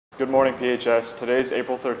Good morning, PHS. Today is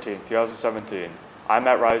April 13th, 2017. I'm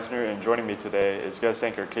Matt Reisner, and joining me today is guest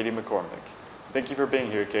anchor Katie McCormick. Thank you for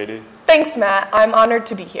being here, Katie. Thanks, Matt. I'm honored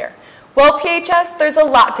to be here. Well, PHS, there's a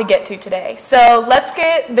lot to get to today, so let's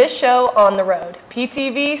get this show on the road.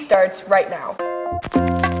 PTV starts right now.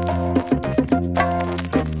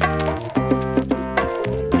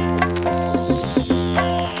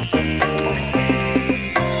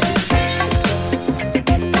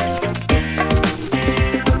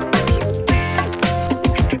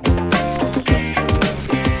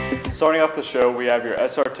 Starting off the show, we have your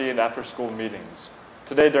SRT and after-school meetings.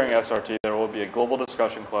 Today during SRT, there will be a Global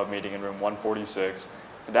Discussion Club meeting in room 146,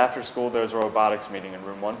 and after school there's a robotics meeting in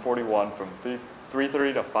room 141 from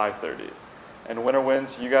 3:30 to 5:30. And winner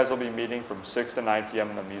wins, you guys will be meeting from 6 to 9 p.m.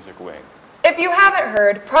 in the music wing. If you haven't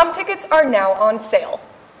heard, prom tickets are now on sale.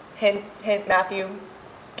 Hint, hint, Matthew,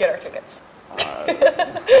 get our tickets.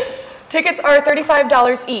 Tickets are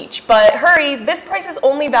 $35 each, but hurry, this price is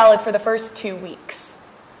only valid for the first 2 weeks.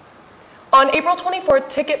 On April 24th,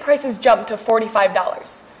 ticket prices jumped to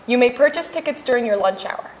 $45. You may purchase tickets during your lunch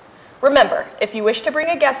hour. Remember, if you wish to bring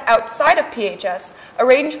a guest outside of PHS,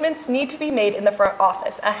 arrangements need to be made in the front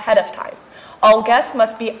office ahead of time. All guests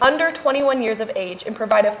must be under 21 years of age and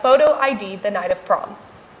provide a photo ID the night of prom.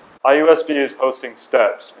 IUSB is hosting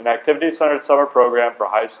STEPS, an activity-centered summer program for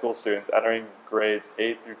high school students entering grades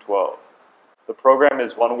 8 through 12. The program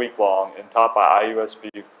is 1 week long and taught by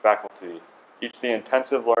IUSB faculty. Each of the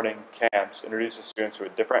intensive learning camps introduces students to a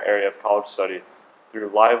different area of college study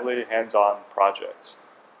through lively, hands-on projects.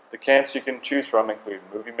 The camps you can choose from include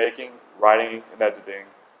movie making, writing and editing,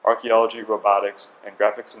 archaeology, robotics, and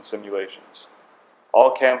graphics and simulations.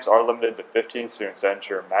 All camps are limited to 15 students to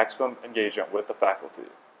ensure maximum engagement with the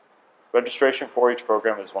faculty. Registration for each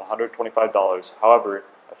program is $125. However,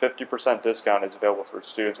 a 50% discount is available for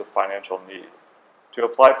students with financial need. To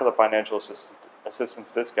apply for the financial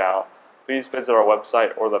assistance discount, please visit our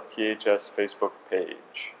website or the PHS Facebook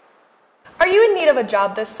page. Are you in need of a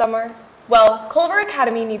job this summer? Well, Culver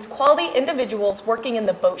Academy needs quality individuals working in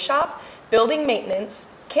the boat shop, building maintenance,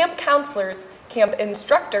 camp counselors, camp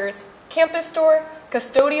instructors, campus store,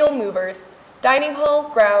 custodial movers, dining hall,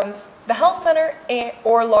 grounds, the health center,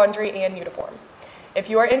 or laundry and uniform. If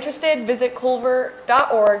you are interested, visit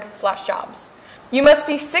culver.org/jobs. You must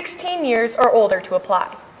be 16 years or older to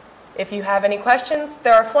apply. If you have any questions,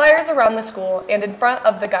 there are flyers around the school and in front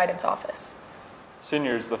of the guidance office.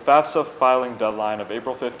 Seniors, the FAFSA filing deadline of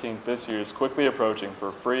April 15th this year is quickly approaching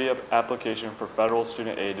for free application for federal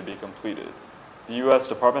student aid to be completed. The U.S.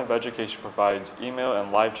 Department of Education provides email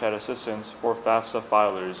and live chat assistance for FAFSA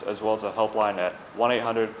filers, as well as a helpline at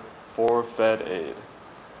 1-800-4FED-AID.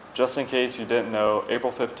 Just in case you didn't know,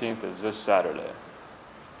 April 15th is this Saturday.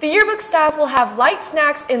 The yearbook staff will have light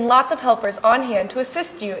snacks and lots of helpers on hand to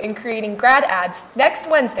assist you in creating grad ads next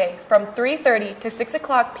Wednesday from 3:30 to 6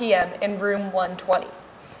 o'clock p.m. in room 120.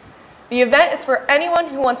 The event is for anyone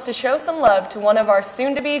who wants to show some love to one of our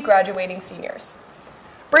soon-to-be graduating seniors.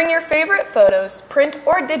 Bring your favorite photos, print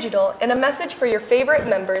or digital, and a message for your favorite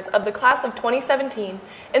members of the class of 2017,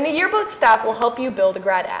 and the yearbook staff will help you build a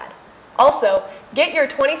grad ad. Also, get your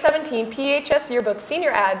 2017 PHS Yearbook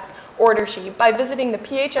Senior Ads order sheet by visiting the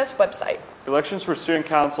PHS website. Elections for student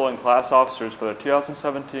council and class officers for the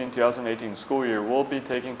 2017-2018 school year will be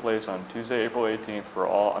taking place on Tuesday, April 18th for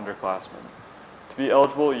all underclassmen. To be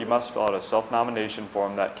eligible, you must fill out a self-nomination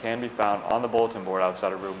form that can be found on the bulletin board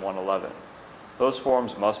outside of room 111. Those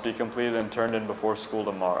forms must be completed and turned in before school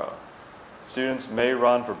tomorrow. Students may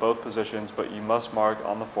run for both positions, but you must mark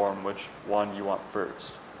on the form which one you want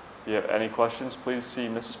first. If you have any questions, please see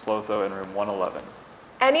Mrs. Plotho in room 111.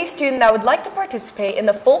 Any student that would like to participate in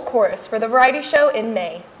the full chorus for the variety show in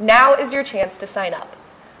May, now is your chance to sign up.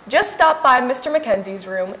 Just stop by Mr. McKenzie's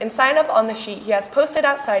room and sign up on the sheet he has posted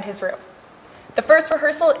outside his room. The first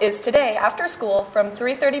rehearsal is today after school from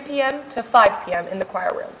 3:30 p.m. to 5 p.m. in the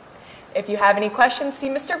choir room. If you have any questions, see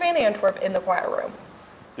Mr. Van Antwerp in the choir room.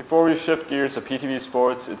 Before we shift gears to PTV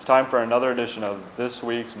Sports, it's time for another edition of this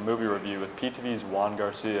week's movie review with PTV's Juan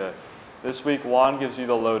Garcia. This week, Juan gives you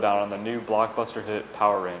the lowdown on the new blockbuster hit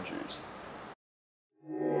Power Rangers.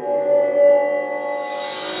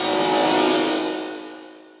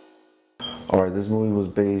 Alright, this movie was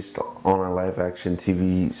based on a live-action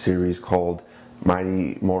TV series called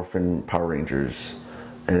Mighty Morphin Power Rangers,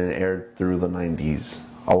 and it aired through the 90s.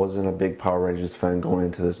 I wasn't a big Power Rangers fan going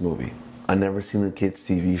into this movie. I'd never seen the kids'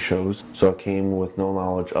 TV shows, so I came with no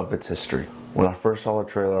knowledge of its history. When I first saw the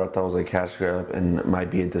trailer, I thought it was a cash grab and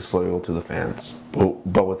might be a disloyal to the fans.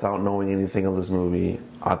 But without knowing anything of this movie,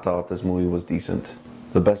 I thought this movie was decent.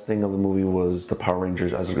 The best thing of the movie was the Power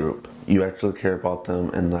Rangers as a group. You actually care about them,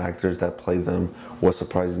 and the actors that played them was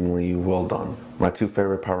surprisingly well done. My two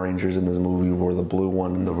favorite Power Rangers in this movie were the blue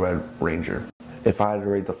one and the red ranger. If I had to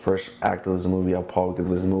rate the first act of this movie, I'd probably give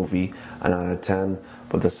this movie a 9 out of 10,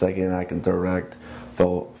 but the second act and third act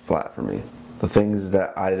fell flat for me. The things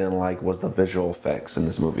that I didn't like was the visual effects in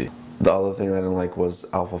this movie. The other thing I didn't like was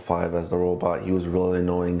Alpha 5 as the robot. He was really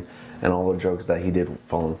annoying, and all the jokes that he did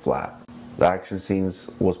fell flat. The action scenes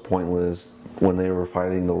was pointless. When they were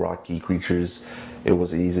fighting the rocky creatures, it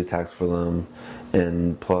was an easy task for them,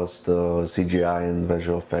 and plus the CGI and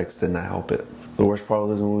visual effects did not help it. The worst part of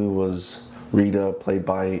this movie was Rita, played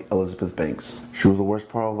by Elizabeth Banks. She was the worst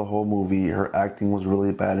part of the whole movie. Her acting was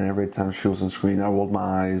really bad, and every time she was on screen, I rolled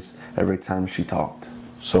my eyes every time she talked.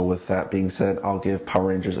 So with that being said, I'll give Power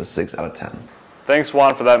Rangers a 6 out of 10. Thanks,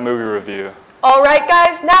 Juan, for that movie review. All right,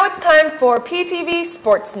 guys, now it's time for PTV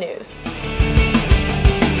Sports News.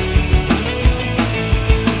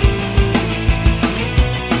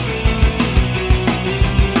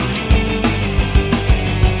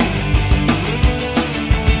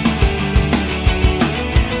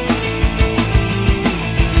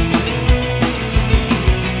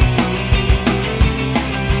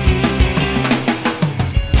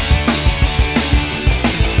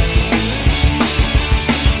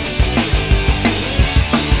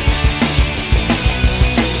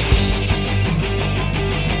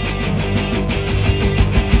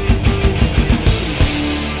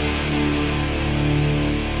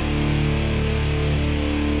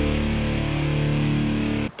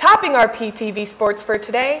 Topping our PTV Sports for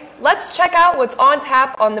today, let's check out what's on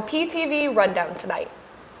tap on the PTV Rundown tonight.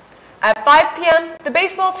 At 5 p.m., the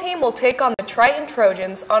baseball team will take on the Triton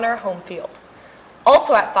Trojans on our home field.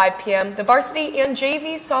 Also at 5 p.m., the varsity and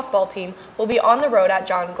JV softball team will be on the road at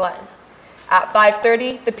John Glenn. At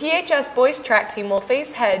 5:30, the PHS boys track team will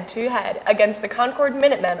face head-to-head against the Concord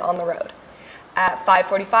Minutemen on the road. At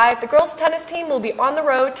 5:45, the girls tennis team will be on the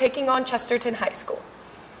road taking on Chesterton High School.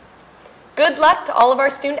 Good luck to all of our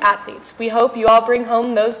student athletes. We hope you all bring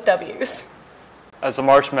home those W's. As the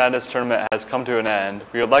March Madness tournament has come to an end,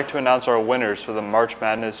 we would like to announce our winners for the March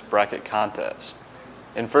Madness bracket contest.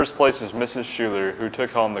 In first place is Mrs. Schuler, who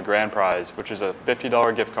took home the grand prize, which is a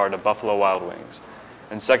 $50 gift card to Buffalo Wild Wings.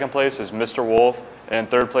 In second place is Mr. Wolf, and in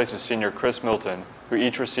third place is Senior Chris Milton, who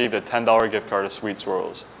each received a $10 gift card to Sweet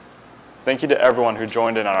Swirls. Thank you to everyone who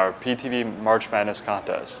joined in on our PTV March Madness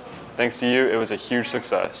contest. Thanks to you, it was a huge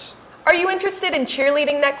success. Are you interested in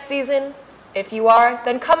cheerleading next season? If you are,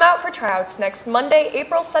 then come out for tryouts next Monday,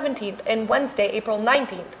 April 17th and Wednesday, April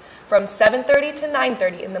 19th from 7:30 to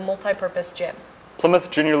 9:30 in the multipurpose gym. Plymouth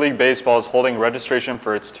Junior League Baseball is holding registration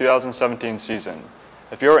for its 2017 season.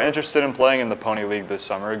 If you are interested in playing in the Pony League this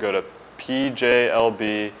summer, go to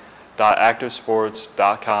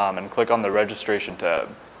pjlb.activesports.com and click on the registration tab.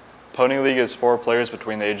 Pony League is for players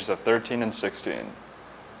between the ages of 13 and 16.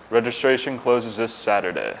 Registration closes this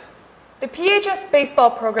Saturday. The PHS baseball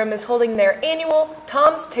program is holding their annual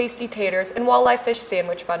Tom's Tasty Taters and Walleye Fish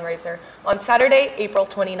Sandwich fundraiser on Saturday, April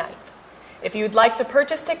 29th. If you would like to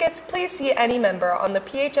purchase tickets, please see any member on the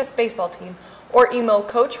PHS baseball team or email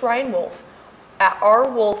Coach Ryan Wolf at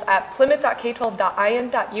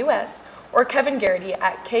rwolf@plymouth.k12.in.us or Kevin Garrity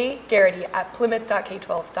at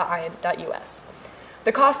kgarrity@plymouth.k12.in.us.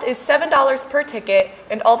 The cost is $7 per ticket,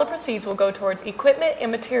 and all the proceeds will go towards equipment and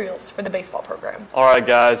materials for the baseball program. All right,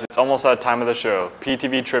 guys, it's almost that time of the show,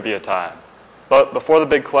 PTV Trivia time. But before the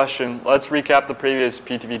big question, let's recap the previous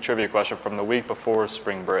PTV Trivia question from the week before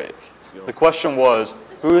spring break. The question was,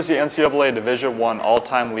 who is the NCAA Division I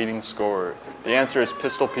all-time leading scorer? The answer is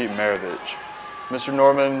Pistol Pete Maravich. Mr.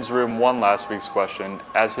 Norman's room won last week's question,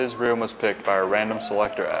 as his room was picked by our random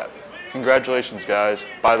selector app. Congratulations, guys.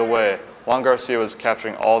 By the way, Juan Garcia was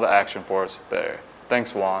capturing all the action for us there.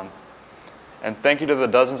 Thanks, Juan. And thank you to the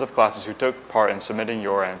dozens of classes who took part in submitting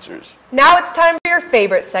your answers. Now it's time for your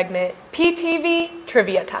favorite segment, PTV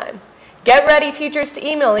Trivia Time. Get ready, teachers, to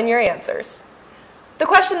email in your answers. The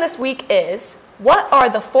question this week is, what are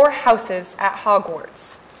the 4 houses at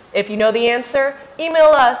Hogwarts? If you know the answer,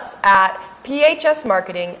 email us at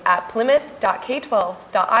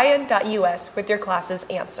phsmarketing@plymouth.k12.in.us with your class's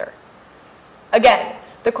answer. Again,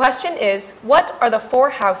 the question is, what are the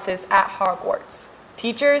 4 houses at Hogwarts?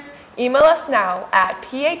 Teachers, email us now at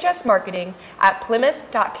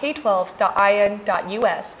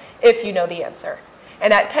phsmarketing@plymouth.k12.in.us if you know the answer.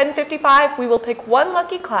 And at 10:55, we will pick one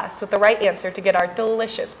lucky class with the right answer to get our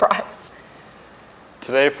delicious prize.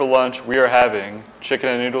 Today for lunch, we are having chicken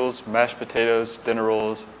and noodles, mashed potatoes, dinner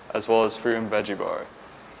rolls, as well as fruit and veggie bar.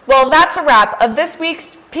 Well, that's a wrap of this week's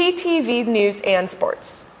PTV News and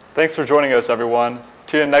Sports. Thanks for joining us, everyone.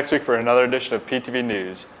 Tune in next week for another edition of PTV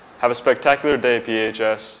News. Have a spectacular day,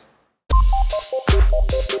 PHS.